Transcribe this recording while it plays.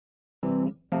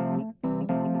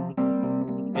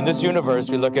in this universe,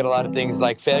 we look at a lot of things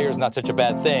like failure is not such a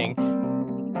bad thing.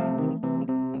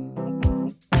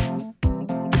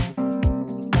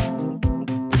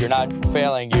 If you're not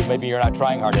failing, maybe you're not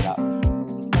trying hard enough.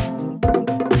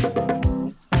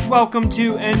 Welcome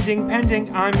to Ending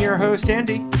Pending. I'm your host,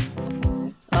 Andy.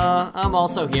 I'm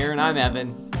also here, and I'm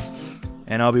Evan.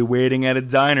 And I'll be waiting at a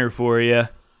diner for you,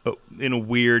 in a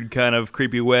weird kind of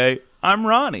creepy way. I'm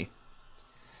Ronnie.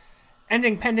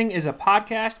 Ending Pending is a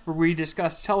podcast where we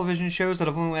discuss television shows that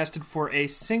have only lasted for a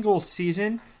single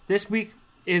season. This week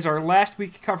is our last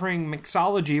week covering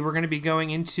mixology. We're going to be going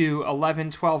into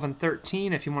 11, 12, and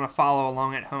 13 if you want to follow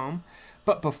along at home.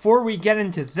 But before we get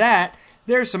into that,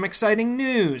 there's some exciting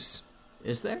news.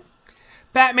 Is there?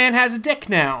 Batman has a dick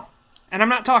now. And I'm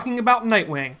not talking about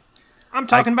Nightwing. I'm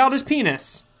talking about his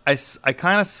penis. I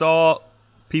kind of saw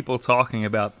people talking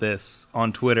about this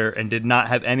on Twitter and did not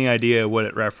have any idea what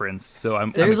it referenced. So I'm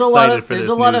excited for this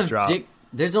news drop.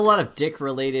 There's a lot of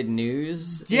dick-related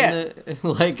news. Yeah. In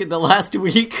the last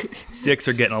week. Dicks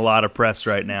are getting a lot of press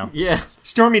right now. Yeah.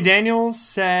 Stormy Daniels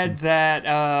said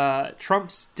that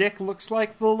Trump's dick looks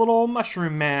like the little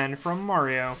mushroom man from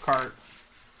Mario Kart.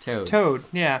 Toad,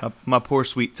 yeah. My poor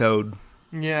sweet Toad.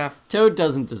 Yeah. Toad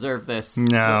doesn't deserve this.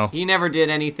 No. He never did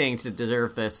anything to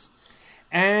deserve this.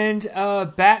 And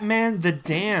Batman the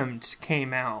Damned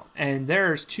came out, and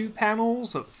there's 2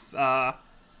 panels of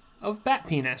bat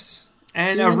penis.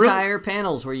 And 2 entire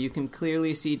panels where you can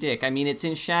clearly see dick. I mean, it's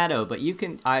in shadow, but you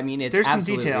can, it's there's some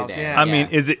absolutely details, there. yeah. I mean,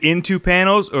 is it in 2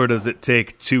 panels, or does it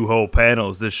take 2 whole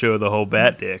panels to show the whole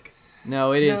bat dick?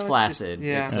 No, it is flaccid.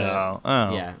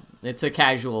 Yeah. It's a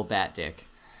casual bat dick.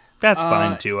 That's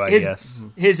fine, too, I guess.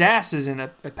 His ass is in a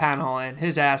panel, and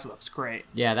his ass looks great.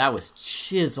 Yeah, that was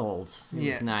chiseled. It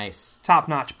was nice.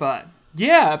 Top-notch butt.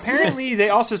 Yeah, apparently they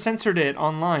also censored it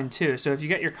online, too. So if you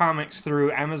get your comics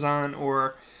through Amazon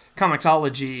or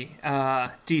Comixology,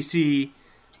 DC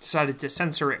decided to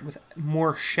censor it with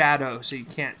more shadow so you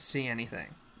can't see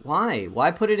anything. Why?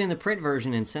 Why put it in the print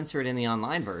version and censor it in the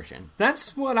online version?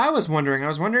 That's what I was wondering. I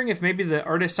was wondering if maybe the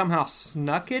artist somehow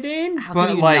snuck it in. How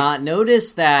could you not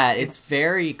notice that? It's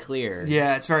very clear.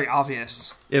 Yeah, it's very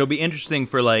obvious. It'll be interesting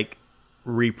for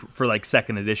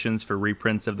second editions for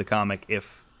reprints of the comic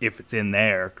if it's in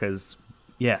there, because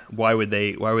why would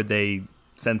they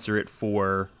censor it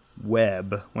for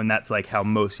web when that's like how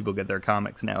most people get their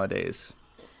comics nowadays?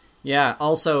 Yeah,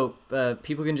 also,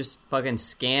 people can just fucking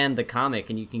scan the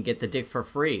comic and you can get the dick for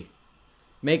free.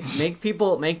 Make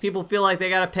people feel like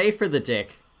they gotta pay for the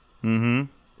dick. Mm-hmm.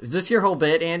 Is this your whole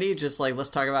bit, Andy? Just like,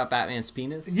 let's talk about Batman's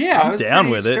penis? Yeah, I was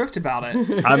down with stoked about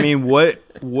it. I mean, what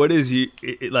is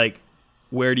like,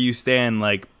 where do you stand,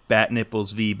 like, bat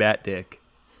nipples v bat dick?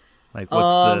 Like,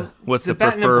 what's the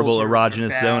preferable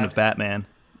erogenous zone of Batman?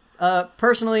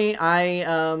 Personally,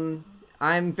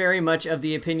 I'm very much of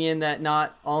the opinion that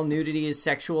not all nudity is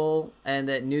sexual, and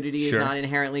that nudity is not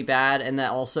inherently bad, and that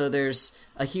also there's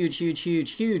a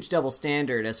huge double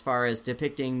standard as far as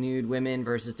depicting nude women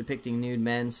versus depicting nude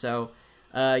men. So,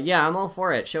 I'm all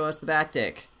for it. Show us the bat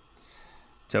dick.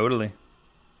 Totally.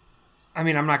 I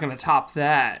mean, I'm not going to top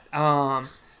that.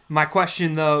 My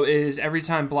question, though, is every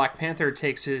time Black Panther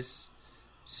takes his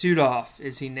suit off,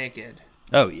 is he naked?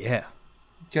 Oh, yeah.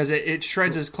 Because it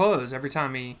shreds his clothes every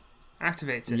time he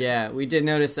activates it. Yeah, we did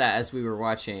notice that as we were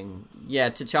watching. Yeah,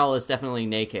 T'Challa's definitely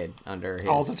naked under his...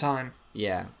 all the time.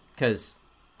 Yeah, because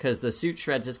the suit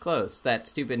shreds his clothes. That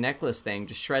stupid necklace thing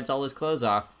just shreds all his clothes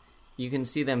off. You can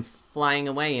see them flying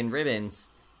away in ribbons.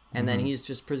 And then he's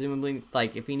just presumably,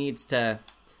 like, if he needs to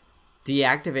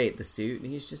deactivate the suit,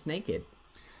 he's just naked.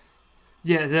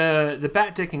 Yeah, the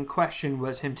bat dick in question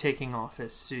was him taking off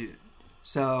his suit.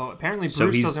 So apparently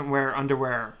Bruce doesn't wear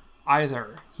underwear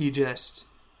either. He just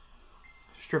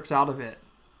strips out of it.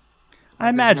 I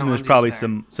imagine there's probably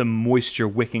some moisture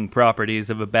wicking properties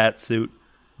of a bat suit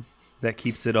that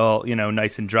keeps it all,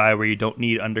 nice and dry where you don't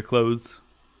need underclothes.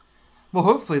 Well,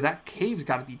 hopefully that cave's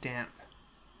got to be damp.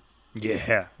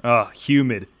 Yeah. Oh,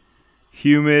 humid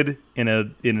in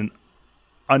an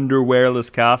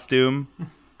underwearless costume,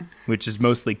 which is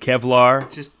mostly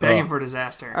Kevlar. Just begging for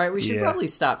disaster. All right, we should probably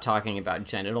stop talking about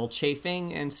genital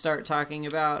chafing and start talking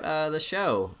about the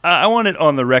show. I want it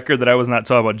on the record that I was not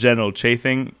talking about genital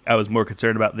chafing. I was more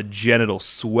concerned about the genital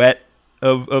sweat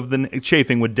of the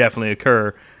chafing would definitely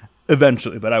occur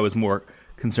eventually, but I was more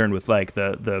concerned with like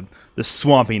the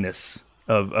swampiness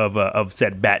of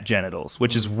said bat genitals,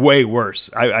 which is way worse.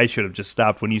 I should have just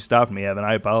stopped when you stopped me, Evan.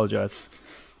 I apologize.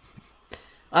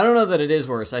 I don't know that it is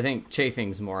worse. I think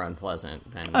chafing's more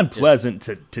unpleasant than unpleasant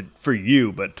to for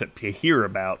you, but to hear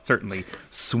about certainly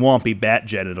swampy bat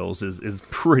genitals is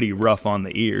pretty rough on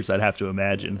the ears. I'd have to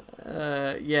imagine.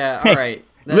 Yeah. All right.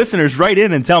 Listeners, write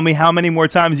in and tell me how many more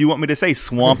times you want me to say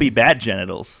swampy bat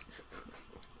genitals.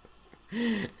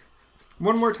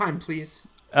 One more time, please.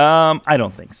 I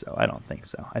don't think so.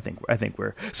 I think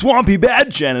we're swampy bat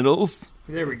genitals.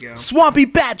 There we go. Swampy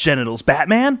bat genitals,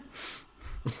 Batman.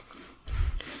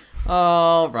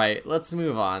 All right, let's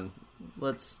move on.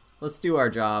 Let's do our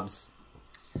jobs.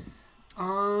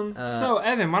 So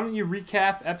Evan, why don't you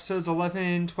recap episodes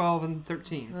 11, 12, and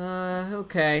 13?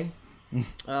 Okay.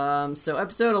 So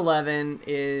episode 11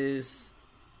 is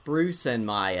Bruce and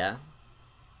Maya,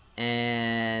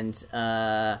 and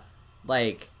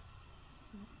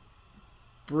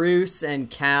Bruce and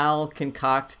Cal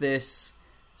concoct this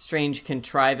strange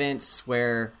contrivance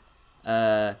where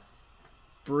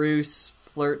Bruce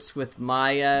flirts with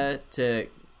Maya to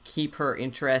keep her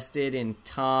interested in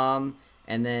Tom,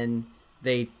 and then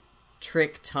they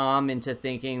trick Tom into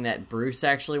thinking that Bruce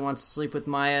actually wants to sleep with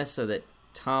Maya so that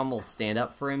Tom will stand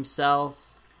up for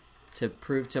himself to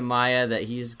prove to Maya that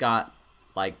he's got,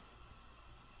 like,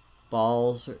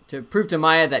 balls, to prove to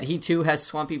Maya that he too has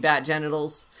swampy bat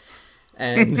genitals.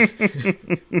 And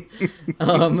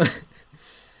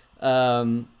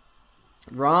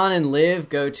Ron and Liv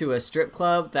go to a strip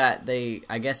club that they,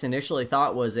 I guess, initially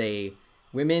thought was a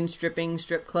women stripping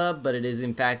strip club, but it is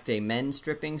in fact a men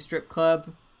stripping strip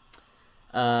club.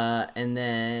 And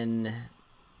then,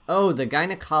 the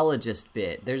gynecologist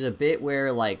bit. There's a bit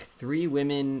where, like, 3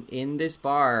 women in this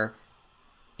bar,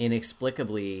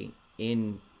 inexplicably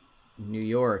in New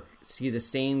York, see the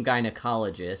same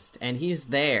gynecologist, and he's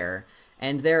there,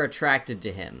 and they're attracted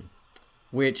to him,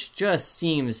 which just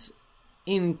seems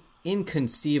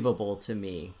inconceivable to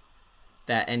me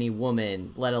that any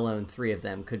woman, let alone 3 of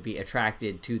them, could be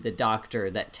attracted to the doctor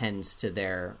that tends to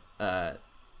their,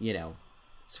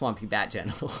 swampy bat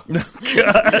genitals.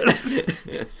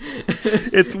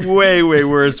 It's way, way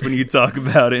worse when you talk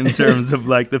about it in terms of,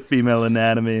 like, the female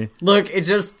anatomy. Look, it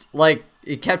just, like,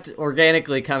 it kept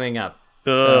organically coming up.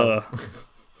 So.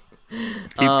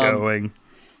 Keep going.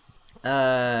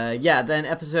 Then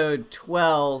episode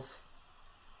 12,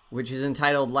 which is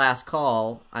entitled Last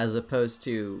Call, as opposed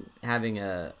to having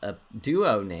a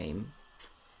duo name.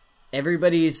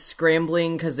 Everybody's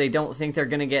scrambling because they don't think they're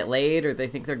going to get laid, or they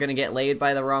think they're going to get laid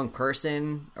by the wrong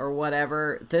person, or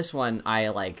whatever. This one I,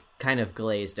 like, kind of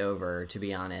glazed over, to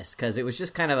be honest, because it was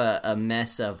just kind of a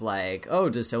mess of, like, oh,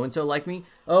 does so-and-so like me?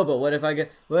 Oh, but what if I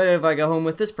go home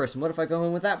with this person? What if I go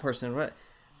home with that person? What?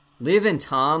 Liv and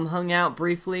Tom hung out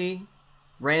briefly,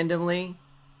 randomly,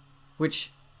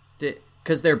 which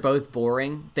because they're both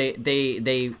boring.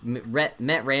 They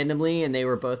met randomly, and they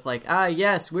were both like,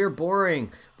 yes, we're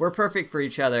boring, we're perfect for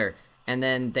each other. And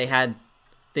then they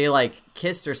like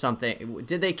kissed or something.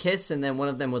 Did they kiss? And then one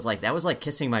of them was like, that was like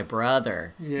kissing my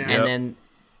brother. Yeah. And then,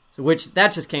 which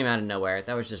that just came out of nowhere.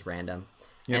 That was just random.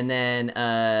 Yep. And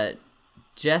then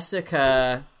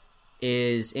Jessica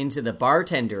is into the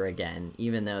bartender again,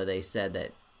 even though they said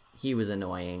that he was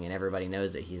annoying and everybody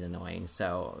knows that he's annoying.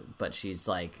 So, but she's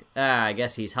like, I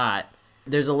guess he's hot.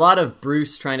 There's a lot of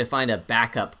Bruce trying to find a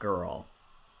backup girl,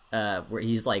 where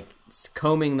he's like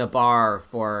combing the bar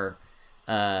for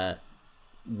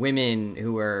women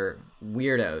who are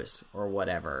weirdos or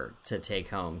whatever to take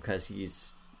home, because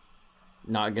he's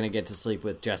not going to get to sleep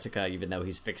with Jessica even though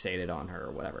he's fixated on her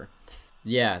or whatever.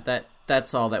 Yeah,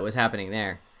 that's all that was happening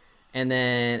there. And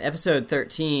then episode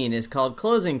 13 is called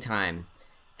Closing Time.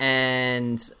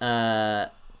 And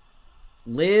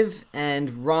Liv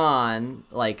and Ron,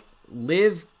 like,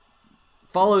 Liv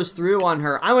follows through on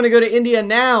her I want to go to India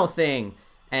now thing.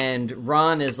 And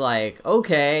Ron is like,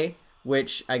 okay,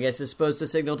 which I guess is supposed to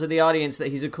signal to the audience that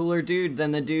he's a cooler dude than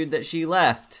the dude that she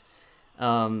left.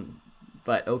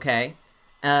 But okay.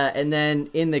 And then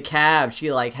in the cab,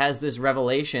 she, like, has this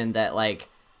revelation that, like,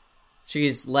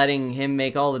 she's letting him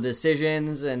make all the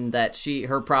decisions, and that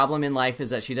her problem in life is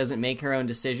that she doesn't make her own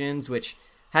decisions, which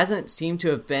hasn't seemed to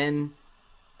have been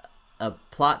a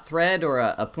plot thread or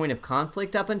a point of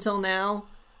conflict up until now.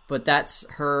 But that's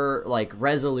her, like,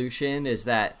 resolution, is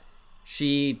that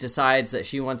she decides that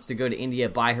she wants to go to India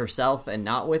by herself and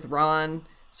not with Ron,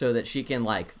 so that she can,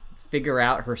 like, figure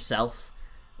out herself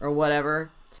or whatever.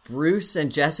 Bruce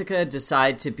and Jessica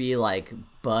decide to be, like,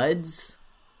 buds,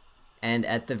 and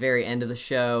at the very end of the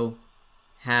show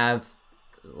have,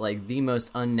 like, the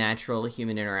most unnatural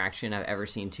human interaction I've ever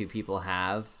seen 2 people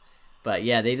have, But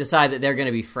yeah, they decide that they're going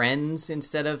to be friends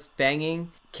instead of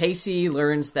banging. Casey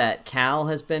learns that Cal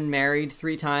has been married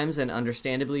 3 times and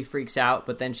understandably freaks out,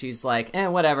 but then she's like,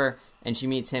 whatever, and she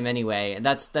meets him anyway. And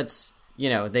that's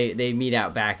they meet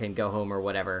out back and go home or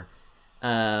whatever.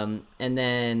 And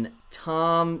then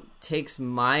Tom takes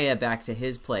Maya back to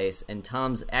his place, and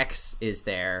Tom's ex is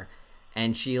there,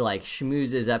 and she like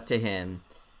schmoozes up to him,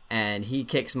 and he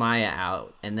kicks Maya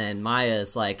out, and then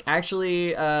Maya's like,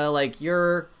 actually, like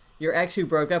your ex who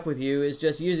broke up with you is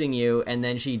just using you, and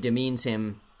then she demeans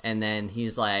him, and then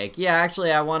he's like, yeah,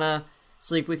 actually, I want to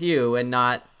sleep with you and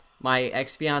not my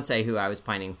ex-fiance who I was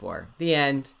pining for. The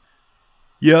end.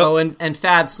 Yep. Oh, and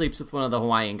Fab sleeps with one of the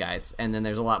Hawaiian guys, and then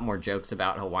there's a lot more jokes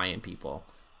about Hawaiian people,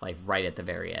 like right at the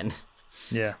very end.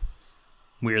 Yeah.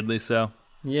 Weirdly so.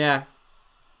 Yeah.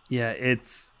 Yeah,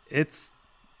 it's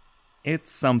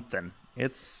something.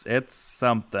 It's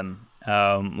something.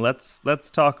 Let's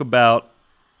talk about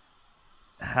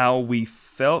how we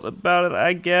felt about it,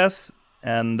 I guess,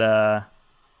 and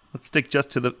let's stick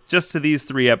just to these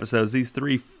 3 episodes, these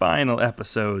 3 final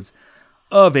episodes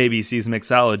of ABC's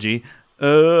Mixology.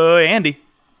 Andy.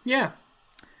 Yeah.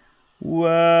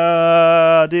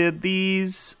 Did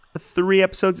these 3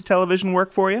 episodes of television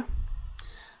work for you?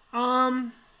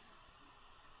 I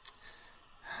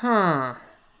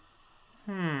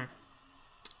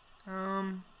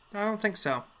don't think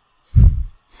so.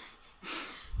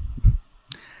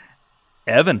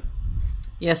 Evan.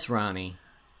 Yes, Ronnie.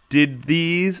 Did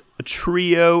these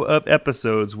trio of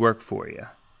episodes work for you?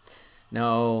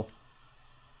 No.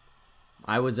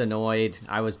 I was annoyed.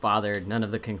 I was bothered. None of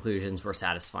the conclusions were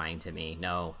satisfying to me.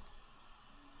 No.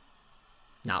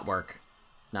 Not work.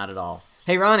 Not at all.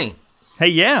 Hey, Ronnie. Hey,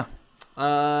 yeah.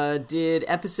 Did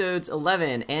episodes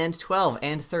 11 and 12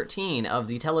 and 13 of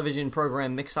the television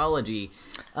program Mixology,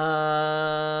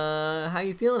 how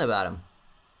you feeling about them?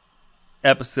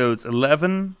 Episodes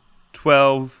 11,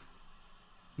 12,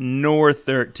 nor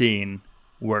 13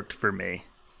 worked for me.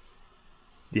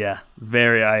 Yeah,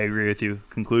 I agree with you.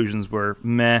 Conclusions were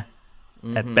meh.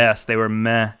 Mm-hmm. At best, they were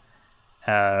meh.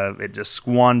 It just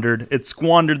squandered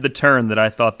the turn that I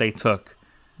thought they took.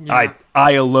 Yeah.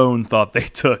 I alone thought they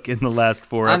took in the last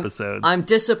 4 episodes. I'm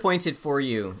disappointed for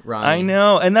you, Ronnie. I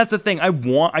know, and that's the thing.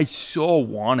 I so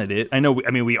wanted it. I know.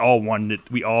 I mean, we all wanted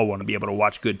it. We all want to be able to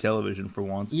watch good television for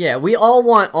once. Yeah, we all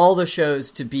want all the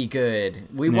shows to be good.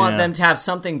 We want them to have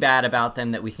something bad about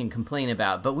them that we can complain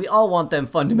about, but we all want them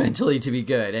fundamentally to be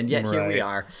good. And yet here we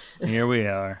are. Here we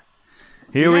are.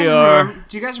 Here we are.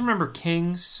 Do you guys remember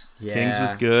Kings? Yeah. Kings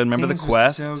was good. Remember Kings The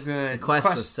Quest? Was so good. The Quest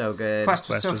was so good. Quest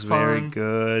was so fun. Very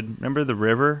good. Remember The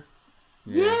River?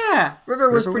 Yeah. River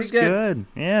was pretty good.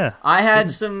 Yeah. I had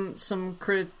some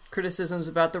criticisms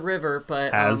about The River,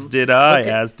 but as did I.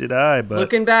 But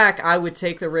looking back, I would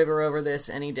take The River over this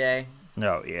any day.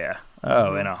 Oh yeah.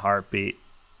 Oh, in a heartbeat.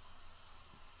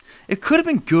 It could have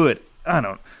been good. I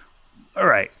don't. All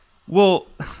right. Well,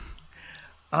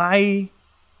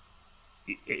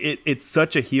 It's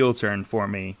such a heel turn for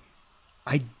me.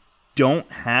 I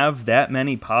don't have that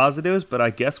many positives, but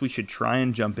I guess we should try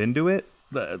and jump into it.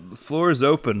 The floor is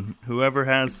open. Whoever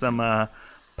has some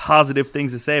positive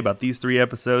things to say about these 3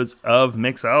 episodes of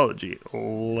Mixology,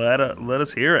 let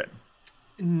us hear it.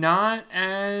 Not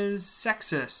as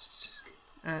sexist,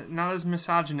 not as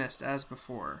misogynist as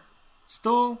before.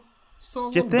 Still a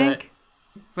little bit.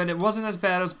 But it wasn't as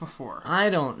bad as before. I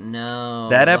don't know.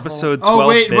 That episode 12... Oh,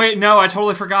 wait, no, I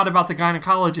totally forgot about the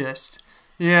gynecologist.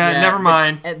 Yeah, never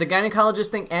mind. The gynecologist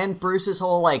thing and Bruce's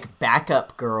whole, like,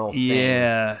 backup girl thing.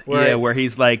 Yeah, where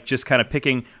he's, like, just kind of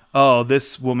picking, oh,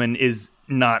 this woman is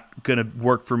not going to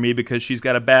work for me because she's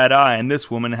got a bad eye, and this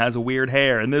woman has a weird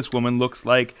hair, and this woman looks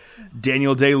like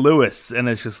Daniel Day-Lewis, and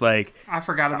it's just like... I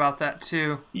forgot about that,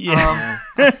 too. Yeah.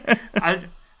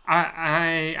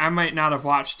 I might not have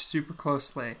watched super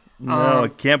closely. No,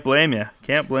 can't blame you.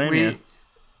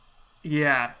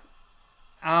 Yeah.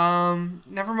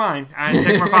 Never mind. I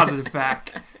take my positive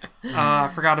back. I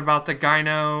forgot about the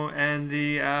gyno and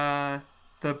the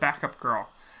backup girl.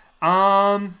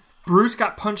 Bruce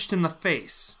got punched in the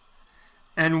face.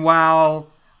 And while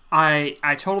I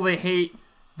totally hate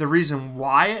the reason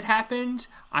why it happened,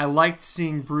 I liked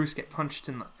seeing Bruce get punched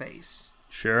in the face.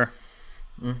 Sure.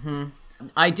 Mm-hmm.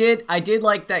 I did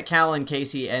like that Cal and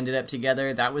Casey ended up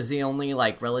together. That was the only,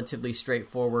 like, relatively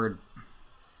straightforward,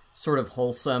 sort of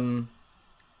wholesome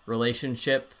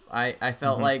relationship I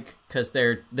felt like, because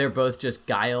they're both just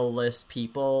guileless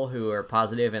people who are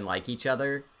positive and like each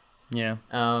other. Yeah.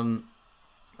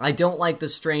 I don't like the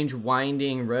strange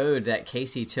winding road that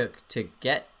Casey took to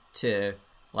get to,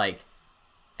 like,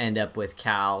 end up with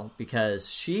Cal,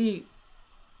 because she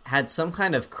had some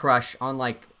kind of crush on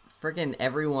like friggin'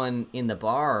 everyone in the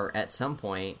bar at some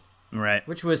point. Right.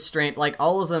 Which was strange. Like,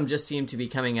 all of them just seemed to be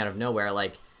coming out of nowhere.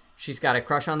 Like, she's got a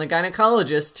crush on the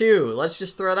gynecologist, too. Let's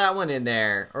just throw that one in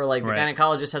there. Or, like, the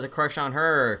gynecologist has a crush on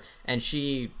her, and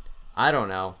she... I don't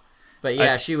know. But,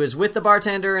 yeah, she was with the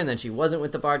bartender, and then she wasn't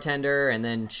with the bartender, and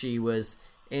then she was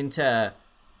into...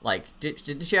 Like,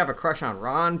 did she have a crush on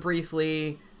Ron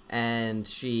briefly? And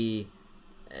she...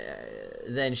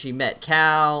 then she met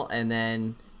Cal, and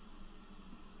then...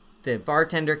 The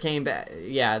bartender came back.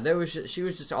 Yeah, she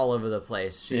was just all over the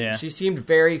place. She seemed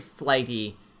very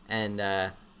flighty, and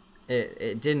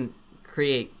it didn't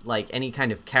create like any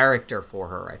kind of character for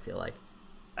her, I feel like.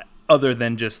 Other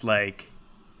than just like,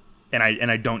 and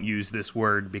I don't use this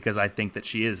word because I think that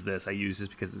she is this. I use this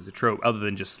because it's a trope. Other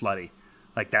than just slutty,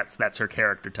 like that's her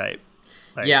character type.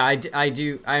 Like, yeah, I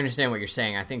do. I understand what you're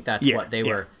saying. I think that's what they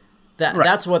were.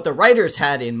 That's what the writers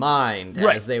had in mind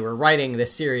as they were writing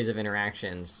this series of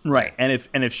interactions. Right. And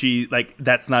if she, like,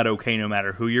 that's not okay no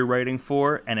matter who you're writing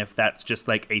for, and if that's just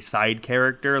like a side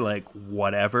character, like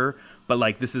whatever, but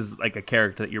like this is like a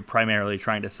character that you're primarily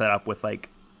trying to set up with like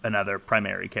another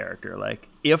primary character. Like,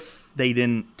 if they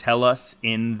didn't tell us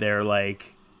in their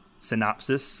like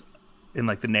synopsis, in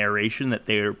like the narration, that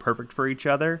they're perfect for each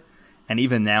other, and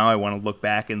even now I want to look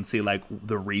back and see like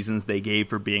the reasons they gave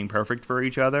for being perfect for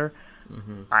each other.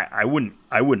 Mm-hmm. I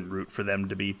wouldn't root for them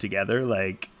to be together.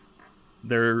 Like,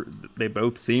 they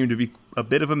both seem to be a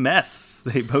bit of a mess.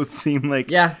 They both seem like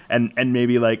and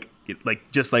maybe like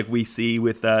just like we see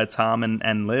with Tom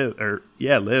and Liv,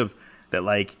 Liv, that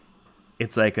like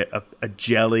it's like a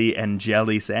jelly and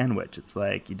jelly sandwich. It's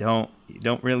like you don't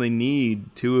really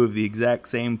need two of the exact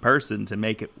same person to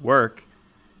make it work.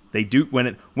 They do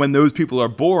when those people are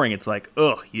boring. It's like,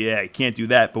 ugh, yeah, you can't do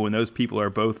that. But when those people are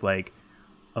both like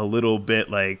a little bit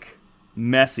like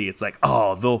messy, it's like,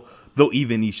 oh,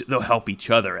 they'll help each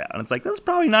other out. And it's like, that's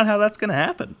probably not how that's going to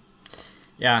happen.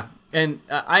 Yeah, and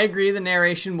I agree. The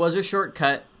narration was a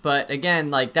shortcut, but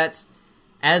again, like that's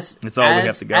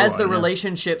the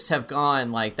relationships have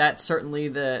gone. Like, that's certainly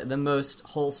the most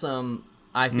wholesome.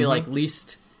 I feel like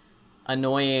least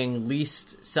annoying,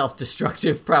 least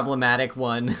self-destructive, problematic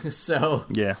one. So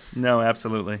yeah, no,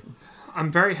 absolutely. I'm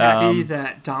very happy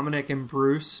that Dominic and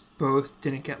Bruce both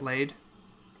didn't get laid.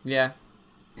 Yeah.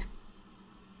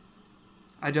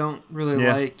 I don't really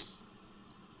like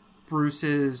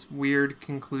Bruce's weird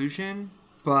conclusion,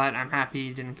 but I'm happy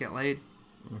he didn't get laid.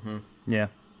 Mm-hmm. Yeah.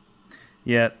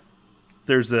 Yeah.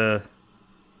 There's a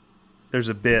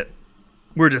bit.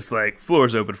 We're just like,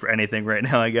 floor's open for anything right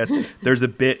now, I guess. There's a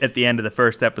bit at the end of the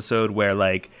first episode where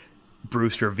like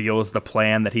Bruce reveals the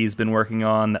plan that he's been working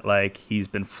on, that like he's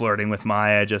been flirting with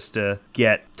Maya just to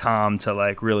get Tom to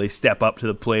like really step up to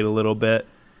the plate a little bit.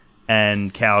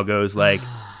 And Cal goes like,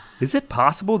 is it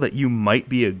possible that you might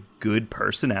be a good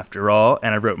person after all?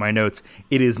 And I wrote my notes,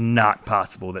 it is not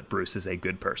possible that Bruce is a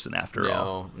good person after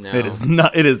all. No. It is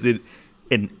not. It is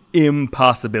an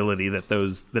impossibility that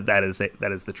that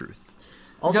is the truth.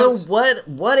 Also,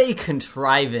 what a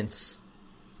contrivance.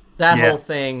 That whole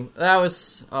thing. It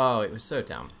was so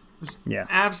dumb. It was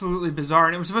absolutely bizarre.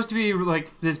 And it was supposed to be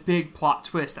like this big plot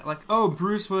twist that like, oh,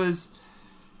 Bruce was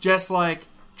just like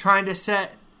trying to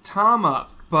set Tom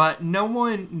up. But no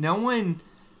one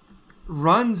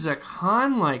runs a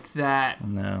con like that.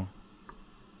 No.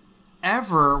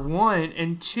 Ever, one.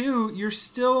 And two, you're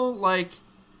still like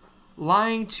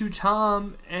lying to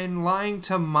Tom and lying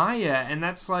to Maya, and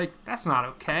that's not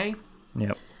okay.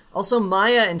 Yep. Also,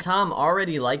 Maya and Tom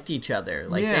already liked each other.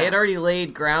 Like, they had already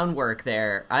laid groundwork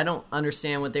there. I don't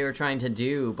understand what they were trying to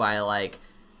do by like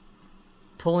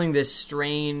pulling this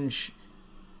strange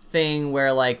thing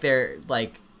where like they're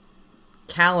like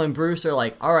Cal and Bruce are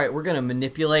like, all right, we're gonna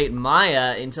manipulate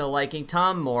Maya into liking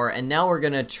Tom more, and now we're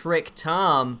gonna trick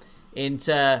Tom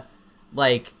into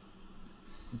like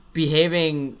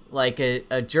behaving like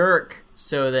a jerk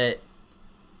so that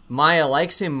Maya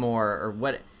likes him more, or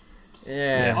what.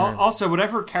 Yeah. Also,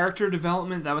 whatever character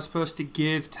development that was supposed to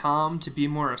give Tom to be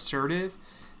more assertive,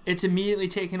 it's immediately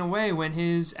taken away when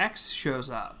his ex shows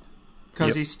up,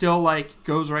 because he still like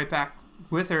goes right back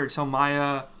with her until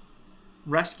Maya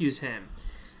rescues him.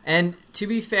 And to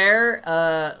be fair,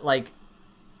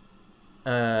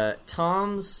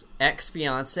 Tom's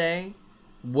ex-fiance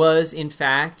was in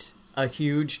fact a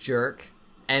huge jerk,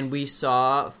 and we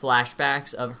saw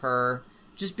flashbacks of her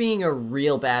just being a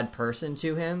real bad person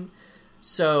to him.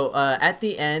 So at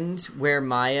the end, where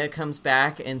Maya comes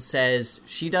back and says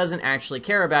she doesn't actually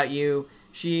care about you,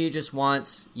 she just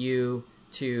wants you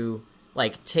to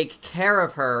like take care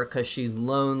of her because she's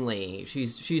lonely.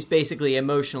 She's basically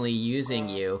emotionally using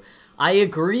you. I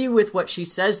agree with what she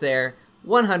says there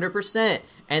 100%.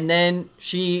 And then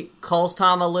she calls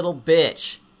Tom a little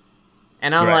bitch.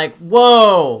 And I'm like,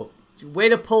 whoa, way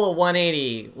to pull a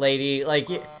 180, lady. Like,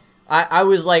 I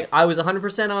was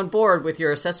 100% on board with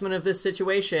your assessment of this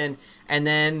situation. And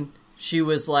then she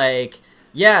was like,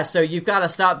 yeah, so you've got to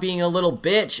stop being a little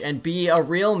bitch and be a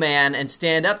real man and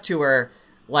stand up to her,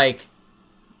 like,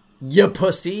 you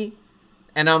pussy.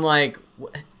 And I'm like,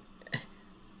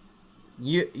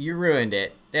 you ruined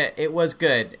it. It was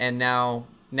good, and now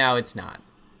it's not.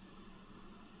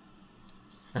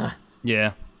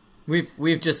 Yeah.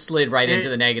 We've just slid right into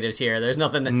the negatives here. There's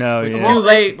nothing. It's yeah. too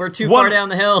late. We're too far down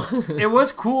the hill. It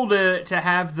was cool to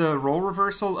have the role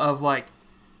reversal of, like,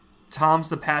 Tom's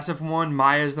the passive one,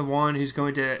 Maya's the one who's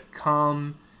going to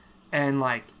come and,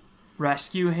 like,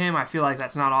 rescue him. I feel like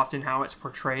that's not often how it's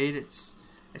portrayed. It's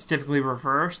typically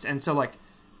reversed, and so, like,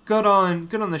 good on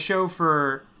the show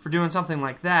for doing something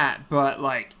like that. But,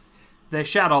 like, they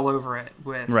shat all over it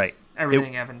with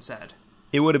everything Evan said.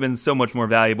 It would have been so much more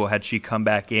valuable had she come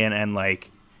back in and,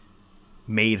 like,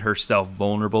 made herself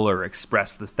vulnerable or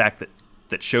expressed the fact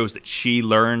that shows that she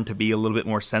learned to be a little bit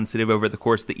more sensitive over the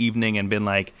course of the evening and been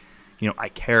like, you know, I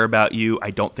care about you. I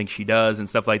don't think she does and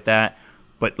stuff like that.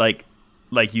 But like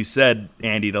you said,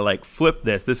 Andy, to, like, flip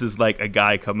this is like a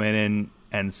guy coming in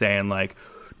and saying, like,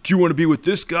 do you want to be with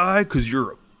this guy? 'Cause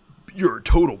you're a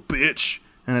total bitch.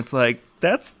 And it's like,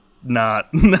 that's not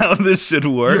how this should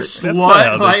work. That's not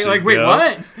how this should wait, go.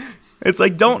 what? It's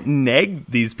like, don't neg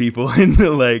these people into,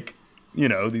 like, you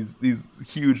know, these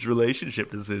huge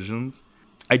relationship decisions.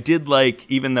 I did like,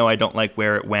 even though I don't like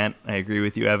where it went, I agree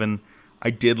with you, Evan, I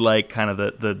did like kind of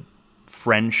the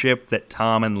friendship that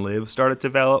Tom and Liv started to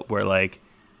develop, where, like,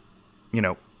 you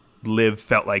know, Liv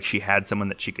felt like she had someone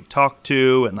that she could talk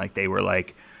to, and, like, they were,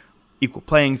 like, equal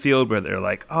playing field, where they're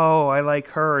like, oh, I like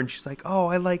her, and she's like, oh,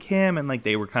 I like him, and, like,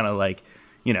 they were kind of, like,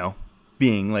 you know,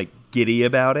 being, like, giddy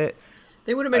about it.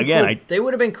 They would have been cool. They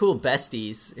would have been cool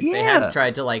besties if they hadn't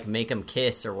tried to, like, make them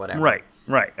kiss or whatever.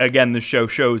 Right. Again, the show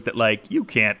shows that, like, you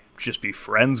can't just be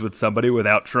friends with somebody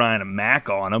without trying to mac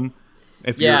on them.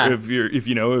 If you're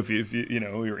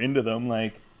into them,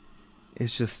 like,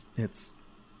 it's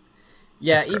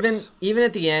even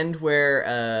at the end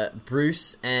where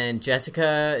Bruce and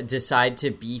Jessica decide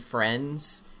to be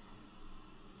friends,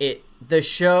 the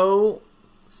show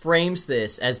frames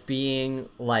this as being,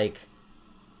 like,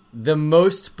 the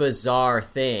most bizarre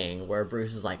thing, where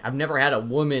Bruce is like, I've never had a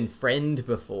woman friend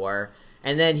before,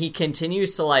 and then he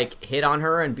continues to, like, hit on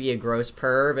her and be a gross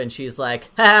perv, and she's like,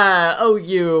 ha,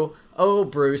 oh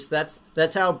Bruce,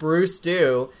 that's how Bruce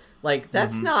do. Like,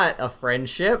 that's not a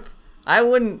friendship. I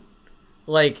wouldn't,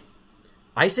 like,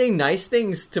 I say nice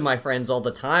things to my friends all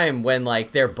the time when,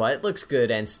 like, their butt looks good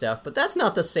and stuff, but that's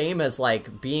not the same as,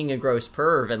 like, being a gross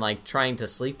perv and, like, trying to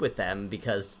sleep with them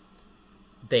because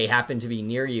they happen to be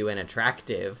near you and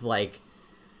attractive. Like,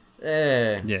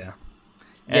 yeah,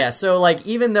 so, like,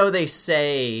 even though they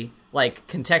say, like,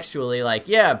 contextually, like,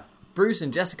 yeah, Bruce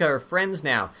and Jessica are friends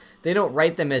now, they don't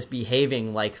write them as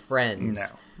behaving like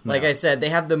friends. No. Like I said, they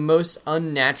have the most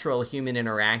unnatural human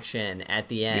interaction at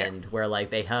the end, where,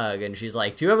 like, they hug and she's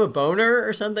like, do you have a boner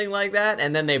or something like that?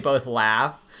 And then they both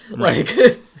laugh. Right.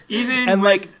 Like, even and,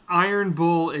 when, like, Iron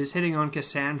Bull is hitting on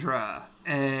Cassandra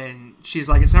and she's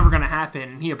like, it's never going to happen,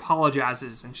 and he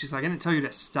apologizes and she's like, I didn't tell you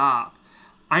to stop.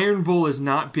 Iron Bull is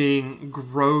not being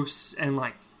gross and,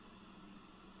 like,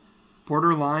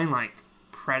 borderline, like,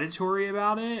 predatory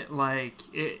about it. Like,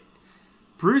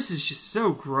 Bruce is just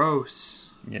so gross.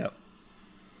 Yep.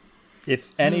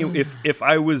 If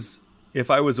I was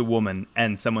a woman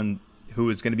and someone who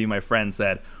was going to be my friend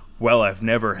said, well, I've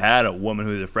never had a woman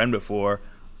who's a friend before,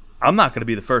 I'm not going to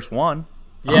be the first one.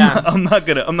 Yeah. I'm not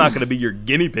gonna be your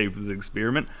guinea pig for this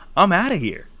experiment. I'm out of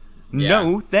here. Yeah.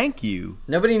 No, thank you.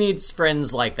 Nobody needs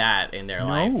friends like that in their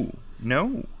life.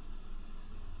 No.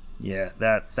 Yeah,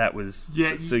 that was...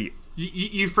 Yeah, so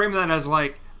you frame that as,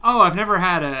 like, oh, I've never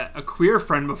had a queer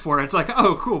friend before. It's like,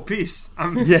 oh, cool, peace.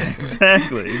 Yeah,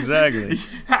 exactly.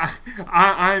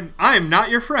 I'm not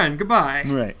your friend. Goodbye.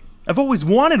 Right. I've always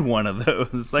wanted one of those.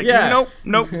 It's like,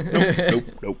 nope.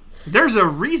 There's a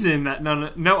reason that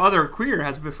no other queer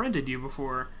has befriended you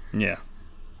before. Yeah.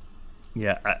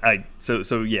 Yeah,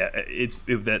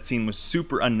 that scene was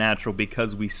super unnatural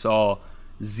because we saw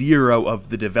zero of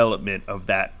the development of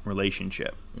that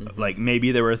relationship. Mm-hmm. Like,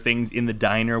 maybe there were things in the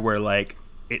diner where, like,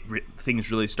 things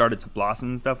really started to blossom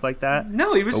and stuff like that.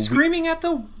 No, he was screaming at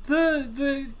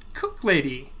the cook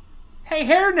lady. Hey,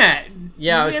 hairnet!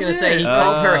 Yeah, I was gonna say he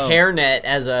called her hairnet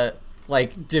as a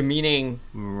like demeaning.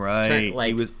 Right.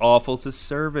 He was awful to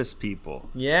service people.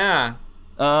 Yeah.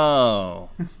 Oh.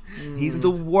 He's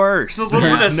the worst. Just a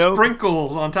little bit of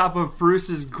sprinkles on top of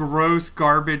Bruce's gross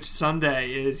garbage sundae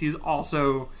is he's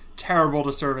also terrible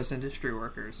to service industry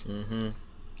workers. Mm-hmm.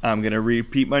 I'm going to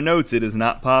repeat my notes. It is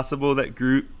not possible that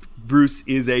Bruce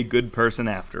is a good person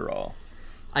after all.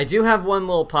 I do have one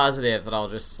little positive that I'll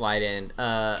just slide in.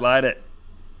 Slide it.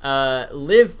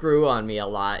 Liv grew on me a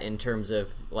lot in terms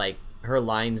of, like, her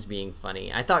lines being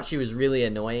funny. I thought she was really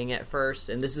annoying at first,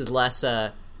 and this is less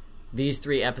these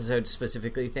 3 episodes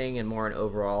specifically thing and more an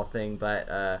overall thing, but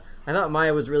I thought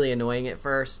Maya was really annoying at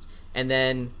first, and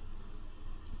then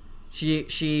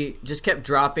she just kept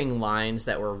dropping lines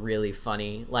that were really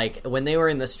funny. Like, when they were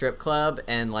in the strip club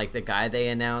and, like, the guy they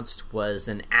announced was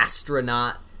an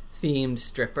astronaut themed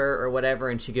stripper or whatever,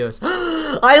 and she goes,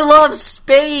 I love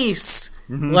space.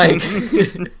 Like,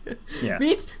 yeah.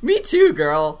 me too,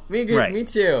 girl. Me Right.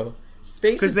 too.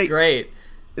 Space is great.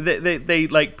 They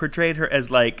like portrayed her as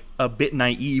like a bit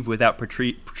naive without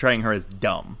portraying her as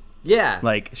dumb. Yeah.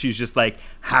 Like, she's just like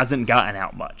hasn't gotten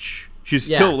out much. She's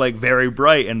still like very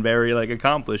bright and very like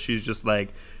accomplished. She's just like,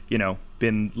 you know,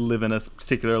 been living a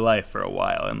particular life for a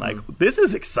while, and like this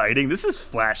is exciting. This is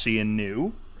flashy and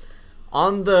new.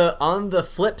 On the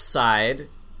flip side,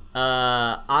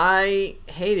 I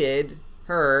hated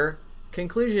her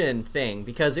conclusion thing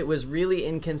because it was really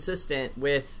inconsistent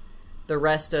with the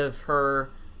rest of her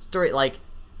story. Like,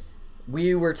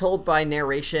 we were told by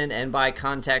narration and by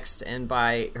context and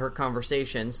by her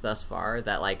conversations thus far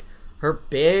that, like, her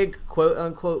big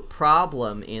quote-unquote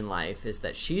problem in life is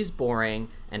that she's boring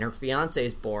and her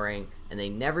fiance's boring and they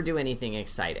never do anything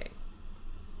exciting.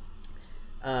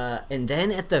 And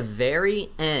then at the very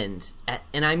end,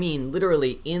 and I mean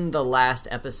literally in the last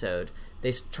episode,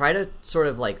 they try to sort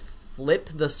of like flip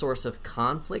the source of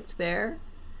conflict there.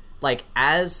 Like,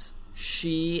 as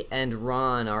she and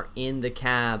Ron are in the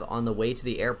cab on the way to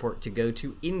the airport to go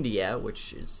to India,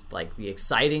 which is like the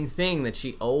exciting thing that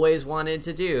she always wanted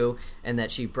to do and that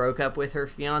she broke up with her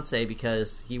fiance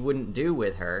because he wouldn't do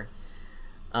with her.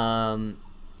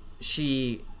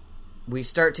 We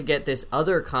start to get this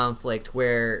other conflict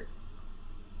where,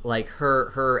 like,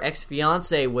 her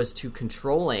ex-fiance was too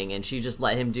controlling and she just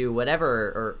let him do whatever,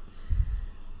 or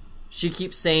she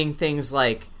keeps saying things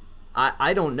like,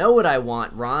 I don't know what I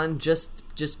want, Ron, just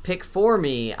pick for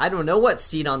me. I don't know what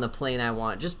seat on the plane I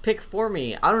want, just pick for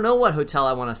me. I don't know what hotel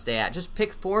I want to stay at, just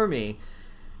pick for me.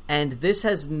 And this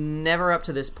has never up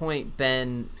to this point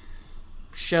been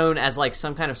shown as like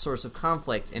some kind of source of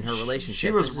conflict in her relationship.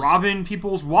 She was robbing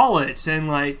people's wallets and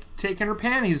like taking her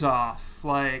panties off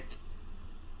like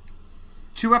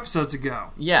 2 episodes ago.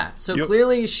 Yeah, so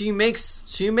clearly she makes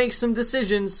some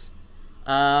decisions,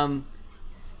 and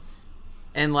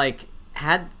like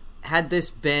had this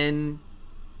been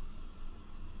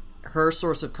her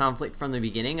source of conflict from the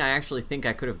beginning, I actually think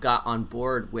I could have got on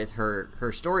board with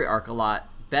her story arc a lot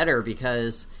better,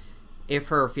 because if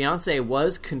her fiance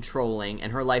was controlling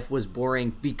and her life was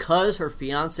boring because her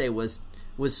fiance was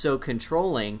so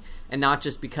controlling and not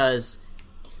just because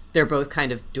they're both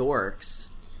kind of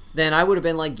dorks, then I would have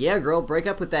been like, yeah, girl, break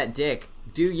up with that dick.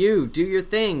 Do your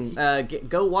thing.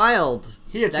 Go wild.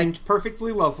 He had seemed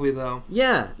perfectly lovely, though.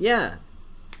 Yeah.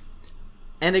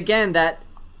 And again, that,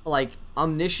 like,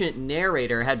 omniscient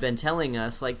narrator had been telling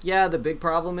us, like, yeah, the big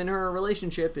problem in her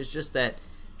relationship is just that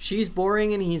she's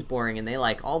boring and he's boring, and they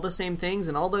like all the same things,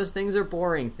 and all those things are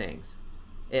boring things.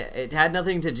 It had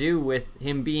nothing to do with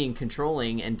him being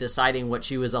controlling and deciding what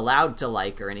she was allowed to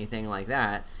like or anything like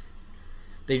that.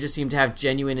 They just seem to have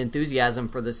genuine enthusiasm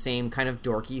for the same kind of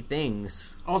dorky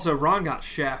things. Also, Ron got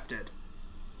shafted,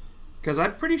 because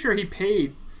I'm pretty sure he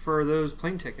paid for those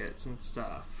plane tickets and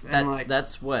stuff. And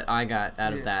that's what I got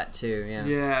out of that too.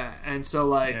 Yeah, and so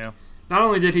like, not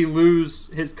only did he lose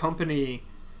his company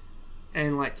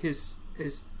and like his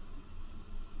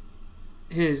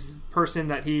person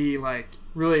that he like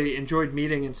really enjoyed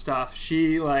meeting and stuff,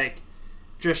 she like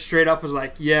just straight up was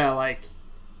like, yeah, like,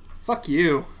 fuck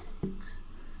you.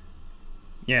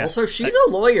 Yeah. Also, she's a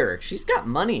lawyer. She's got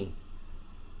money.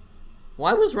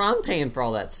 Why was Ron paying for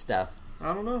all that stuff?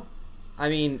 I don't know. I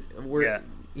mean,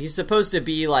 he's supposed to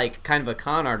be like kind of a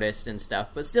con artist and stuff,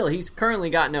 but still, he's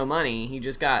currently got no money. He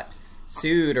just got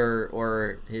sued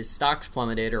or his stocks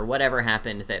plummeted or whatever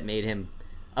happened that made him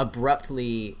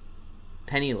abruptly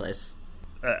penniless.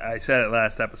 I said it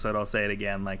last episode, I'll say it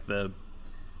again, like the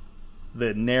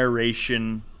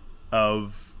narration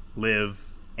of Liv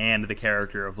and the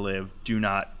character of Liv do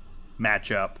not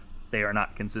match up. They are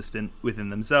not consistent within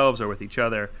themselves or with each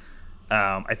other.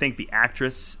 I think the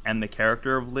actress and the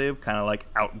character of Liv kind of like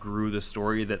outgrew the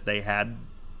story that they had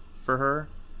for her.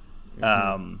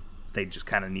 They just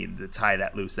kind of needed to tie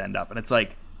that loose end up. And it's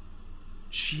like,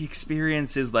 she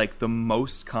experiences like the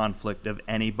most conflict of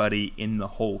anybody in the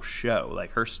whole show.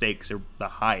 Like, her stakes are the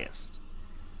highest.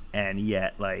 And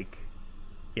yet, like,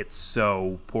 it's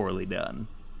so poorly done,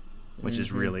 which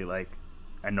is really like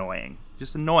annoying.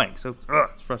 Just annoying. So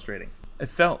it's frustrating. It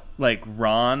felt like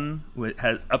Ron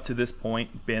has up to this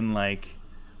point been like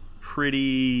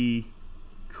pretty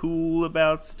cool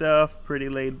about stuff, pretty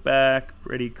laid back,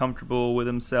 pretty comfortable with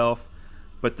himself.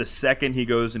 But the second he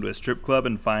goes into a strip club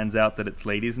and finds out that it's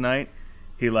ladies' night,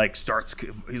 he like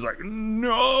he's like,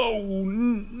 no,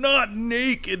 not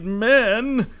naked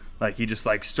men. Like, he just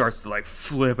like starts to like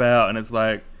flip out, and it's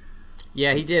like,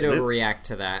 yeah, he did overreact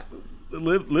to that.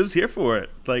 Liv's here for it.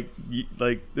 Like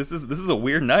this is a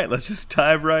weird night. Let's just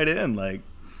dive right in. Like,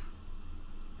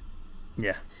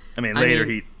 yeah. I mean, later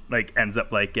he like ends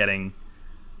up like getting,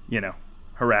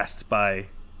 harassed by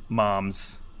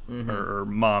moms or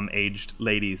mom-aged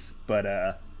ladies.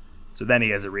 But so then he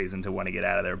has a reason to want to get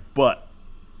out of there. But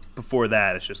before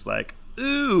that, it's just like,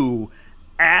 ooh,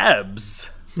 abs.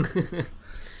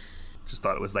 Just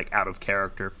thought it was like out of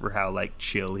character for how like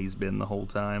chill he's been the whole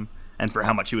time, and for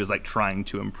how much he was like trying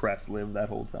to impress Liv that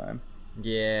whole time.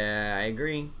 Yeah, I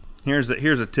agree. Here's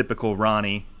a typical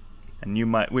Ronnie, and we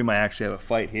might actually have a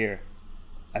fight here.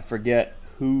 I forget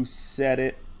who said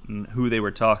it and who they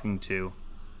were talking to,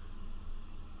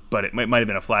 but it might have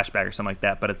been a flashback or something like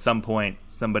that. But at some point,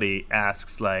 somebody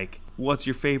asks like, "What's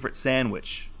your favorite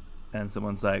sandwich?" And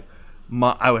someone's like,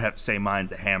 "I would have to say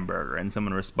mine's a hamburger." And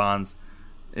someone responds,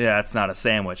 "Yeah, it's not a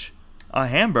sandwich. A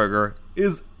hamburger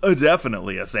is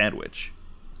definitely a sandwich."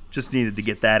 Just needed to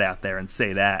get that out there and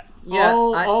say that. Yeah,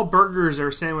 all burgers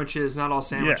are sandwiches, not all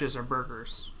sandwiches are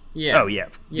burgers. Yeah. Oh, yeah.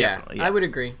 Definitely, yeah. I would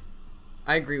agree.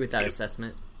 I agree with that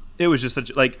assessment. It was just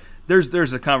such, like,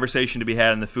 there's a conversation to be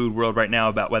had in the food world right now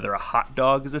about whether a hot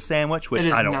dog is a sandwich, which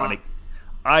I don't want to...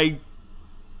 I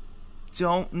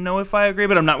don't know if I agree,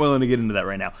 but I'm not willing to get into that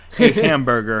right now. A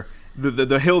hamburger...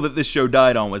 The hill that this show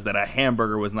died on was that a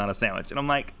hamburger was not a sandwich. And I'm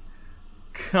like,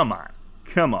 come on.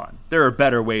 There are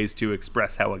better ways to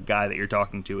express how a guy that you're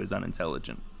talking to is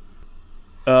unintelligent.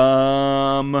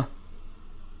 So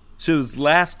it was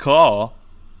last call,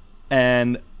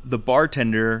 and the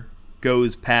bartender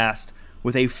goes past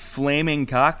with a flaming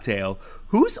cocktail.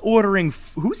 Who's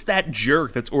that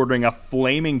jerk that's ordering a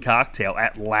flaming cocktail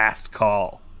at last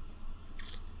call?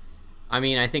 I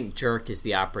mean, I think jerk is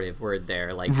the operative word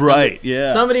there. Like,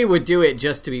 somebody would do it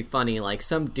just to be funny. Like,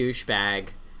 some douchebag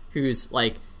who's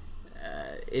like,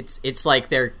 it's like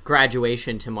their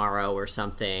graduation tomorrow or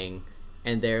something,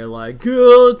 and they're like,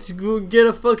 oh, let's go get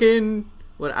a fucking...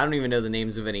 What? I don't even know the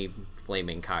names of any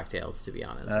flaming cocktails, to be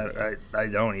honest. I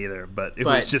don't either, but it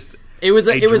was just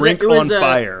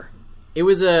fire. It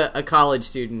was a college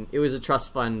student. It was a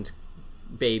trust fund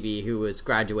baby who was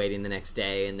graduating the next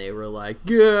day, and they were like,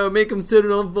 yeah, make him set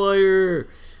it on fire.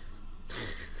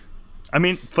 I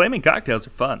mean, flaming cocktails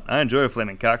are fun. I enjoy a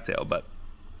flaming cocktail, but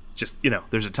just,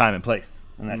 there's a time and place,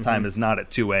 and that time is not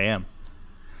at 2 a.m.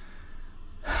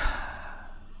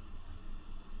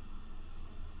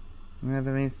 Do you have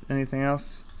anything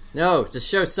else? No, this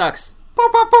show sucks.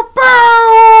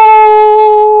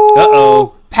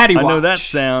 Uh-oh. Patty watch. I know that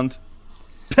sound.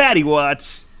 Patty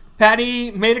watch.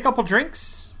 Patty made a couple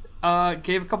drinks,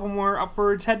 gave a couple more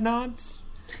upwards head nods,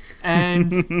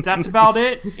 and that's about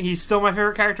it. He's still my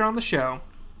favorite character on the show.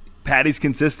 Patty's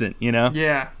consistent,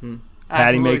 Yeah.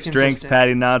 Patty makes drinks,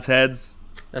 Patty nods heads.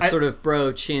 That sort of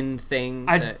bro chin thing.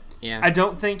 I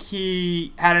don't think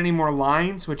he had any more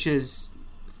lines, which is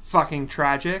fucking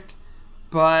tragic.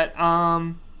 But,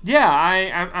 I'm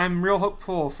real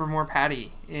hopeful for more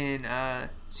Patty in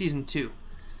season 2.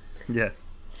 Yeah.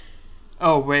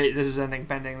 Oh wait, this is ending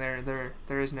pending. There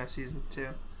is no season 2.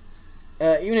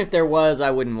 Even if there was,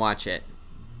 I wouldn't watch it.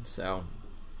 So,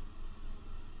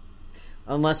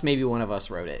 unless maybe one of us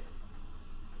wrote it.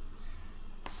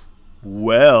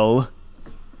 Well,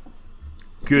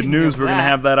 good news. We're gonna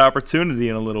have that opportunity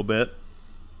in a little bit.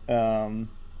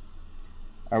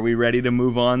 Are we ready to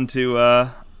move on to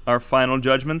our final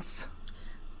judgments?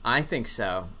 I think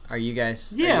so. Are you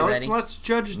guys? Yeah, are you ready? let's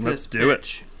judge this. Let's do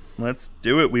it. Let's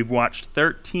do it. We've watched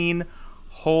 13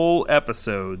 whole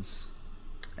episodes.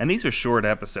 And these were short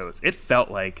episodes. It felt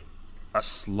like a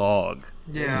slog.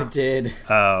 Yeah. It did.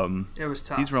 It was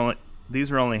tough.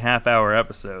 These were only half-hour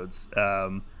episodes.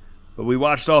 But we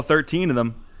watched all 13 of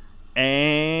them.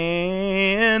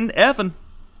 And Evan.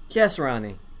 Yes,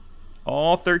 Ronnie.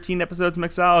 All 13 episodes of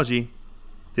Mixology.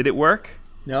 Did it work?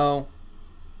 No.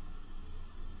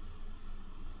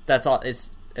 That's all.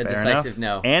 It's a decisive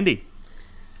no. Andy.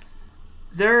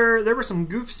 There were some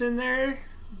goofs in there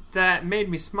that made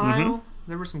me smile.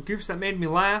 There were some goofs that made me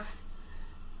laugh.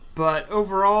 But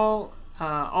overall,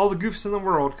 all the goofs in the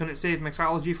world couldn't save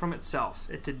Mixology from itself.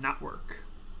 It did not work.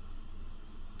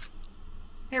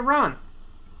 Hey, Ron.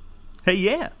 Hey,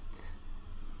 yeah.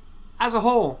 As a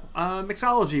whole,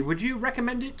 Mixology, would you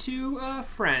recommend it to a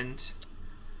friend?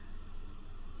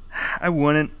 I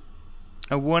wouldn't,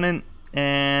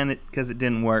 and because it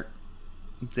didn't work.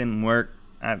 It didn't work.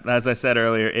 As I said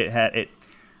earlier,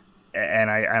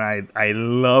 I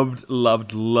loved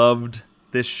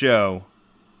this show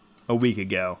a week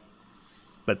ago,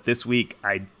 but this week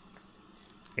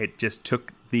it just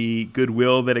took the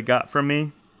goodwill that it got from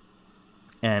me,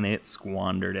 and it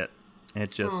squandered it.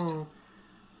 It just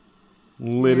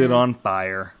lit it on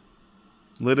fire,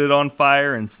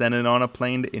 and sent it on a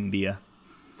plane to India.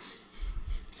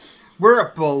 Where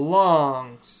it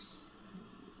belongs.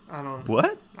 I don't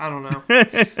know.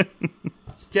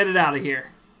 Just get it out of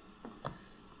here.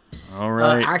 All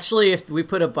right. Actually, if we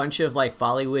put a bunch of like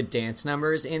Bollywood dance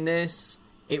numbers in this,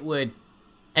 it would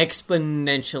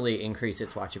exponentially increase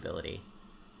its watchability.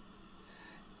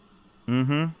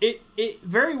 Mm-hmm. It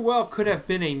very well could have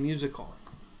been a musical.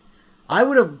 I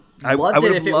would have loved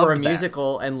it if it were a that.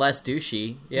 musical and less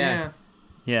douchey. Yeah.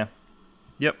 Yep.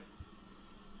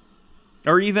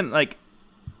 Or even like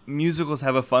musicals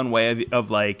have a fun way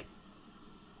of like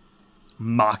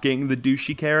mocking the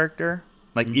douchey character.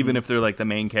 Like even if they're like the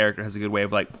main character has a good way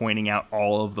of like pointing out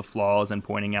all of the flaws and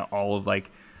pointing out all of like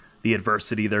the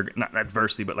adversity they're not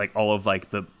adversity but like all of like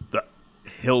the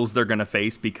hills they're gonna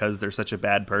face because they're such a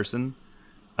bad person.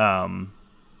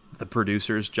 The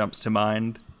Producers jumps to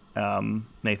mind.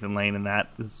 Nathan Lane in that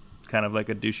is kind of like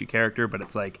a douchey character, but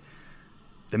it's like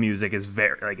the music is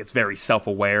very like it's very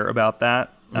self-aware about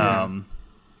that. The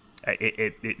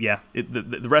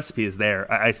recipe is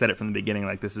there. I said it from the beginning,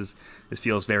 like this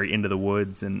feels very Into the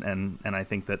Woods, and I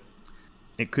think that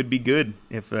it could be good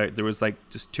if there was like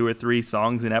just 2 or 3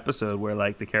 songs an episode where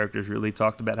like the characters really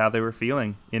talked about how they were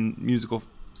feeling in musical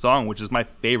song, which is my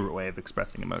favorite way of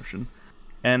expressing emotion.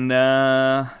 And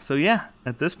so yeah,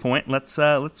 at this point, let's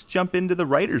jump into the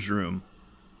writer's room.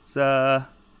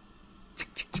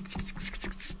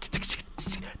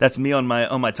 That's me on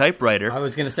my typewriter. I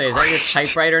was gonna say, is that your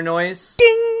typewriter noise?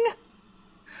 Ding,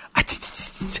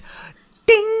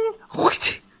 ding.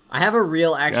 I have a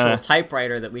real actual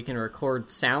typewriter that we can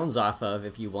record sounds off of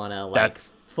if you want to like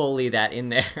Foley that in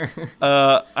there.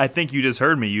 I think you just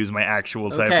heard me use my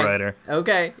actual typewriter.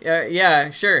 Okay.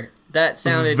 Yeah, sure. That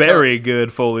sounded very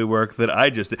good Foley work that I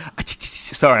just did.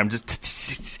 Sorry, I'm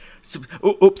just.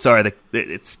 Oops, sorry.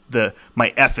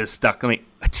 My F is stuck. Let me.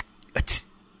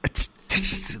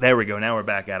 There we go. Now we're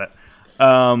back at it.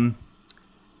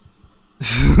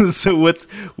 So what's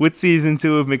season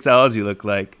 2 of Mixology look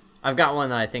like? I've got one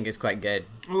that I think is quite good.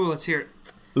 Ooh, let's hear it.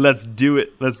 Let's do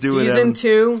it. Season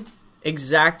 2,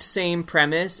 exact same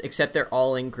premise, except they're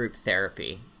all in group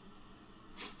therapy.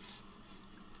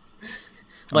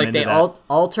 Like they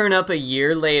all turn up a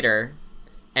year later,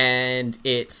 and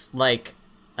it's like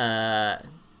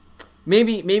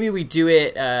maybe we do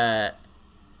it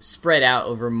spread out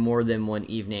over more than one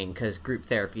evening, because group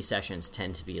therapy sessions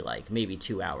tend to be like maybe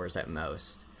 2 hours at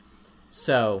most.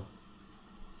 So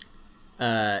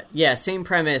same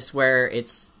premise where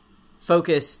it's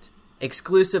focused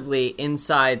exclusively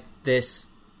inside this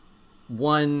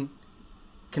one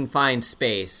confined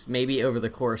space, maybe over the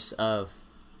course of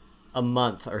a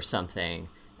month or something,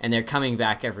 and they're coming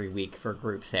back every week for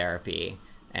group therapy,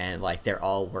 and like they're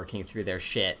all working through their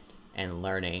shit and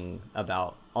learning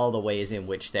about all the ways in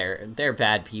which they're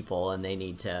bad people and they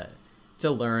need to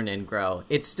learn and grow.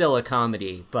 It's still a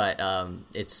comedy, but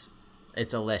it's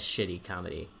a less shitty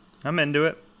comedy. I'm into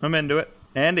it.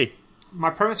 Andy. My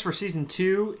premise for season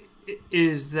 2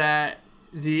 is that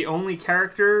the only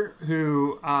character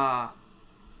who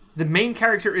the main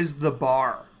character is the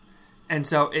bar. And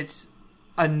so it's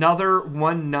another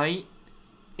one night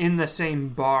in the same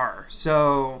bar.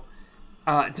 So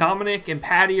Dominic and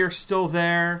Patty are still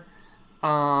there.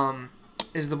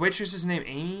 Is the waitress's name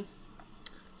Amy?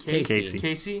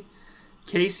 Casey.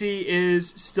 Casey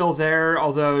is still there,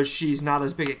 although she's not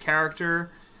as big a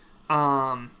character.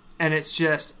 And it's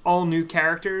just all new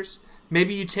characters.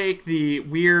 Maybe you take the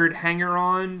weird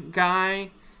hanger-on guy.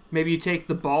 Maybe you take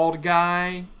the bald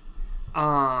guy.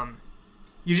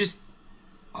 You just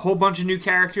a whole bunch of new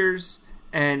characters,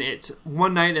 and it's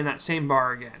one night in that same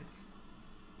bar again.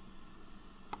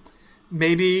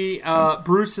 Maybe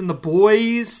Bruce and the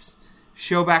boys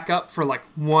show back up for like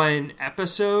one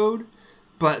episode,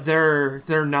 but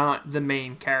they're not the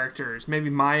main characters. Maybe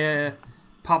Maya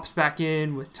pops back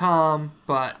in with Tom,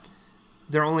 but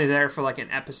they're only there for like an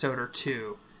episode or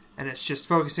two, and it's just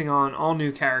focusing on all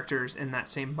new characters in that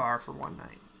same bar for one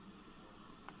night.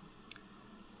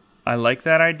 I like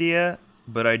that idea,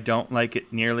 but I don't like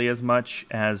it nearly as much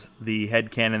as the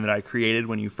headcanon that I created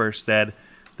when you first said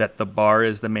that the bar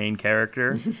is the main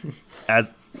character,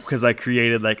 because I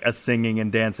created like a singing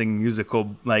and dancing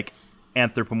musical like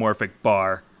anthropomorphic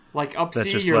bar. Like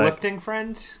Upsy, your lifting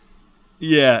friend?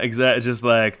 Yeah, exactly. Just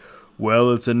like,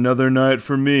 well, it's another night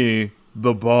for me.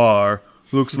 The bar.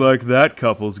 Looks like that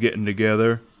couple's getting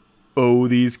together. Oh,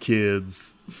 these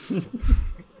kids.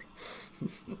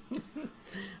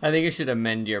 I think you should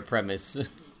amend your premise.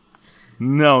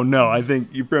 No, I think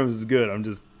your premise is good.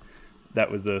 That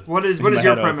was a... What is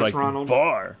your premise, like, Ronald?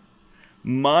 Bar.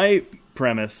 My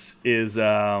premise is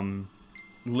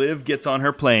Liv gets on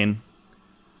her plane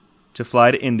to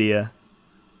fly to India.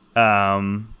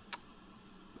 And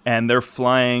they're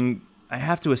flying... I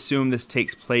have to assume this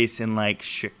takes place in, like,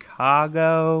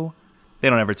 Chicago. They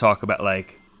don't ever talk about,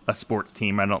 like, a sports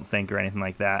team, I don't think, or anything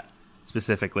like that,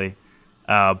 specifically.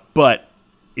 But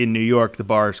in New York, the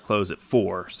bars close at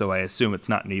 4, so I assume it's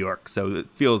not New York. So it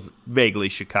feels vaguely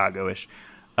Chicago-ish.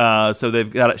 So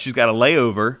she's got a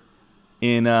layover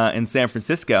in San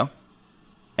Francisco,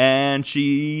 and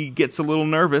she gets a little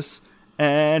nervous,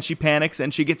 and she panics,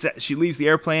 and she leaves the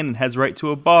airplane and heads right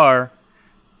to a bar.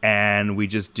 And we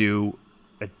just do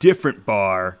a different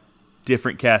bar,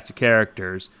 different cast of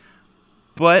characters.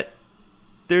 But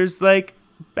there's, like,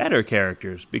 better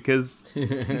characters because,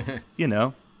 it's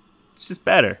just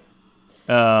better.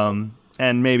 And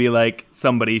maybe, like,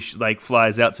 somebody,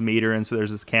 flies out to meet her, and so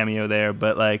there's this cameo there.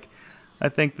 But, like, I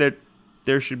think that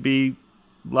there should be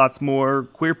lots more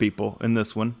queer people in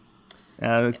this one.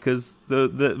 Because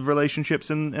the relationships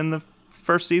in the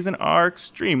first season are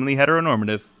extremely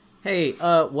heteronormative. Hey,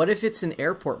 what if it's an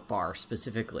airport bar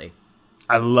specifically?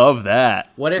 I love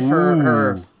that. What if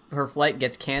her flight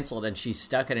gets canceled and she's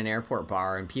stuck at an airport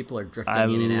bar and people are drifting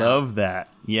in and out? I love that.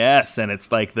 Yes, and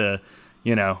it's like the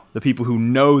people who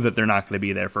know that they're not going to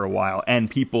be there for a while,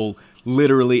 and people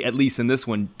literally, at least in this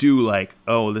one, do like,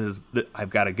 oh,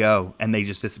 I've got to go, and they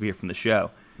just disappear from the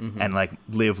show. Mm-hmm. And like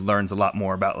Liv learns a lot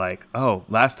more about like, oh,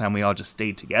 last time we all just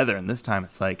stayed together, and this time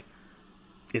it's like,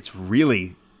 it's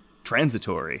really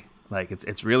transitory. Like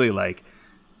it's really like,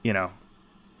 the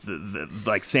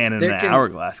like sand in an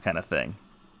hourglass kind of thing.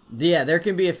 Yeah, there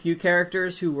can be a few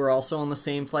characters who were also on the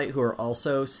same flight who are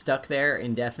also stuck there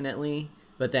indefinitely,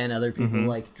 but then other people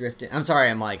like drifting. I'm sorry,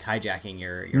 I'm like hijacking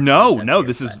your No,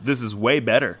 this is way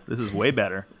better. This is way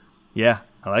better. Yeah,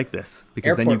 I like this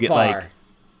because then you get bar. Like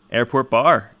airport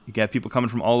bar. You get people coming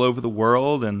from all over the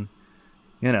world, and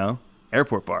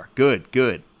airport bar.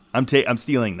 Good. I'm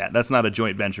stealing that. That's not a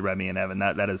joint venture by me and Evan.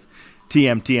 That is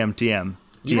TM.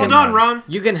 Hold on, Ron.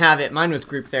 You can have it. Mine was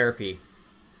group therapy.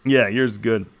 Yeah, yours is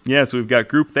good. Yeah, so we've got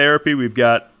group therapy. We've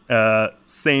got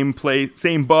same place,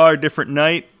 same bar, different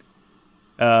night,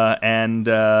 and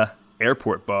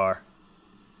airport bar.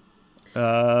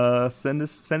 Send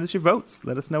us your votes.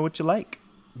 Let us know what you like.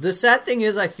 The sad thing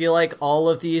is I feel like all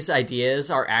of these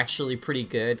ideas are actually pretty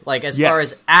good. Like as far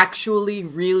as actually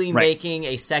really making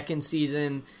a second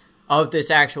season of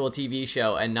this actual TV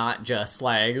show and not just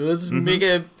like, let's make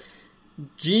a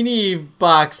Genie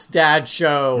Box dad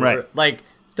show. Right. Like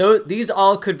these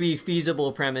all could be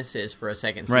feasible premises for a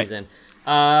second season.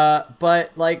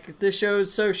 But like the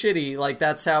show's so shitty. Like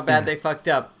that's how bad they fucked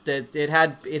up. That it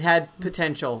had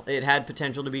potential. It had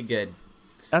potential to be good.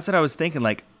 That's what I was thinking.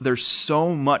 Like, there's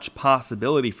so much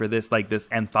possibility for this, like, this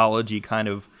anthology kind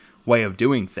of way of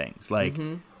doing things. Like,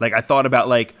 like I thought about,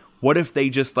 like, what if they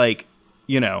just, like,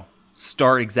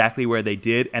 start exactly where they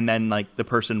did, and then, like, the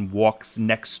person walks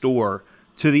next door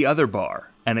to the other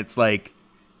bar. And it's, like,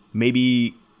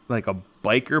 maybe, like, a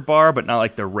biker bar, but not,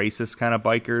 like, the racist kind of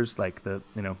bikers. Like, the,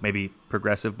 maybe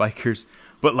progressive bikers.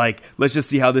 But, like, let's just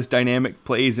see how this dynamic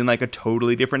plays in, like, a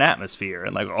totally different atmosphere.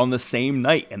 And, like, on the same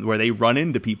night, and where they run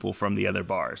into people from the other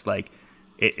bars. Like,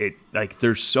 like,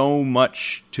 there's so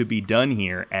much to be done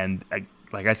here. And,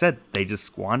 like I said, they just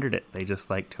squandered it. They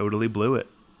just, like, totally blew it.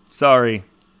 Sorry,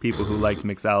 people who liked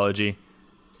Mixology.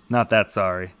 Not that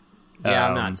sorry. Yeah,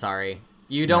 I'm not sorry.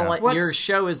 You don't like... Your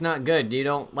show is not good. You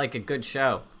don't like a good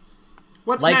show.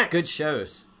 What's like next? Good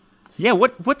shows. Yeah,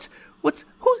 whose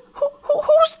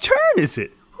turn is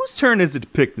it? Whose turn is it to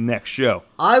pick the next show?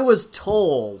 I was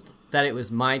told that it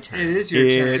was my turn. It is your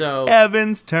turn. It's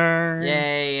Evan's turn.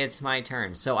 Yay, it's my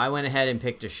turn. So I went ahead and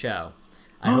picked a show.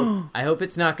 I hope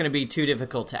it's not going to be too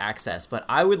difficult to access, but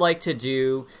I would like to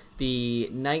do the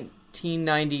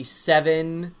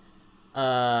 1997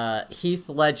 Heath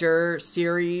Ledger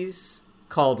series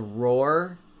called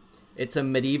Roar. It's a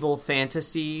medieval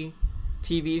fantasy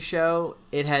TV show.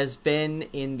 It has been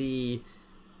in the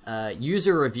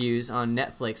user reviews on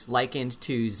Netflix likened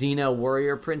to Xena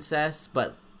Warrior Princess,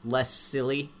 but less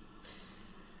silly.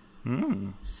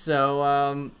 So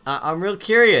I'm real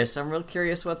curious. I'm real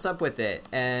curious what's up with it.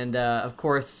 And of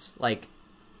course, like,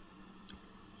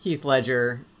 Heath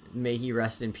Ledger, may he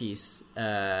rest in peace,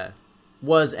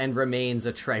 was and remains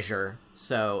a treasure.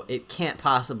 So it can't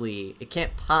possibly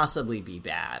be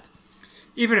bad.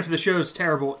 Even if the show's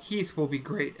terrible, Heath will be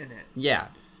great in it. Yeah.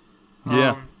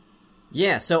 Yeah.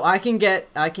 Yeah, so I can get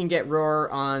Roar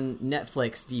on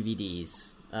Netflix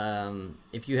DVDs.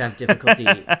 If you have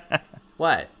difficulty.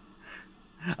 What?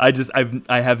 I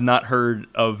have not heard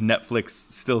of Netflix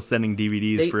still sending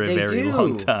DVDs for a very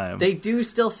long time. They do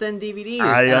still send DVDs.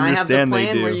 I and I have the understand they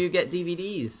plan do. where you get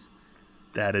DVDs.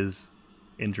 That is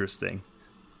interesting.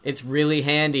 It's really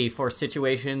handy for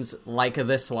situations like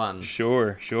this one.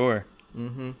 Sure.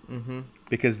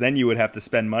 Because then you would have to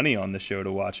spend money on the show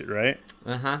to watch it, right?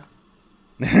 Uh-huh.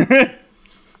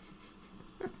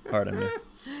 Pardon me.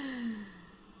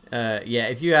 Yeah,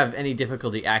 if you have any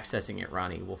difficulty accessing it,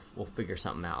 Ronnie, we'll figure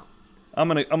something out. I'm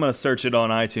gonna search it on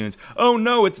iTunes. Oh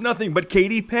no, it's nothing but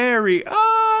Katy Perry.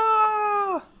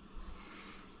 Ah!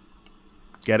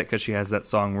 Get it? Because she has that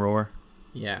song Roar.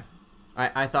 Yeah.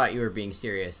 I thought you were being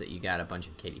serious that you got a bunch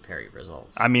of Katy Perry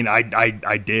results. I mean, I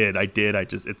did. I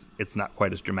just it's not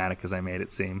quite as dramatic as I made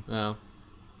it seem. Oh.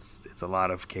 It's a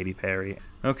lot of Katy Perry.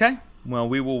 Okay. Well,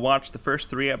 we will watch the first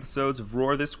 3 episodes of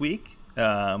Roar this week.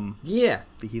 Yeah.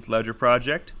 The Heath Ledger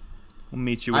Project. We'll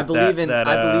meet you with I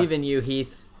believe in you,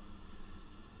 Heath.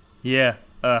 Yeah.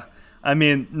 I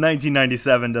mean,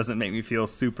 1997 doesn't make me feel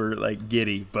super, like,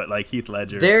 giddy, but, like, Heath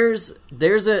Ledger. There's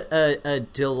a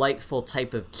delightful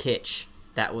type of kitsch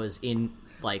that was in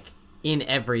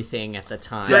everything at the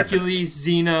time. Hercules,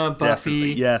 Xena, Buffy.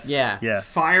 Definitely. Yes. Yeah.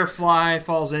 Yes. Firefly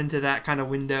falls into that kind of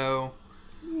window.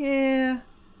 Yeah.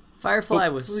 Firefly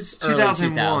was It was early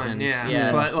 2001, 2000s.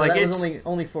 yeah. But, so like, that was it's-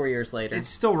 only 4 years later. It's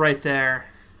still right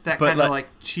there. That But, kind of like-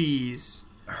 like cheese.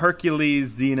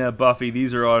 Hercules, Xena, Buffy,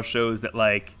 these are all shows that,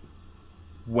 like,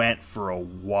 went for a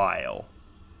while.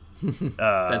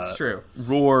 That's true.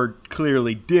 Roar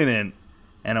clearly didn't,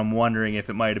 and I'm wondering if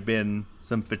it might have been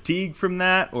some fatigue from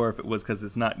that, or if it was because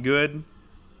it's not good.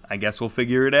 I guess we'll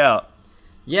figure it out.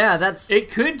 Yeah, that's... It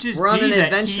could just We're on be an that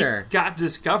adventure. Heath got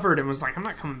discovered and was like, I'm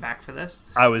not coming back for this.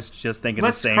 I was just thinking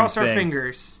Let's the same cross thing. our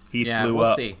fingers. Heath Yeah, blew we'll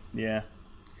up. see. Yeah.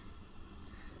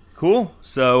 Cool.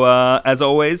 So, as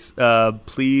always,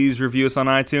 please review us on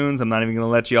iTunes. I'm not even going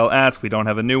to let you all ask. We don't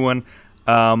have a new one.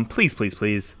 Please,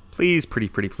 pretty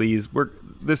please. We're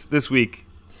this week.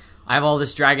 I have all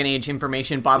this Dragon Age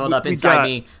information bottled up We inside got-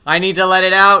 me. I need to let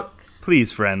it out.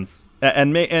 Please, friends,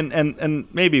 and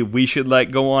maybe we should, like,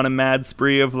 go on a mad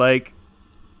spree of, like,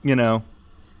 you know.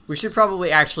 We should probably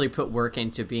actually put work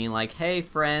into being like, hey,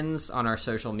 friends, on our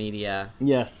social media.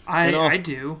 Yes. I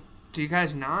do. Do you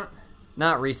guys not?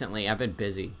 Not recently. I've been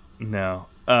busy No.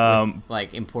 with,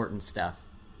 like, important stuff.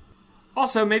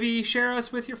 Also, maybe share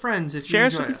us with your friends if Share you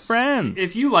us enjoy with your friends.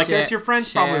 If you like us, your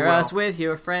friends probably Share will. us with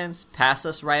your friends. Pass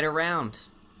us right around.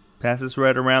 Pass this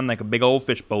right around like a big old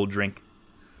fishbowl drink.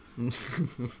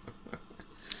 Anything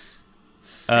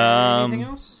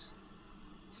else?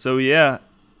 So yeah,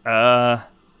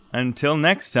 until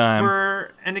next time. We're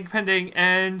ending pending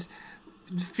and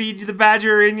feed the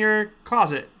badger in your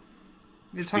closet.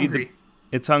 It's hungry.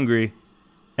 It's hungry,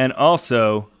 and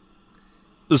also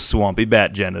the swampy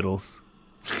bat genitals.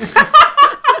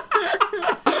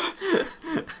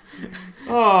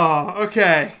 Oh,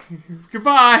 okay.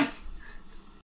 Goodbye.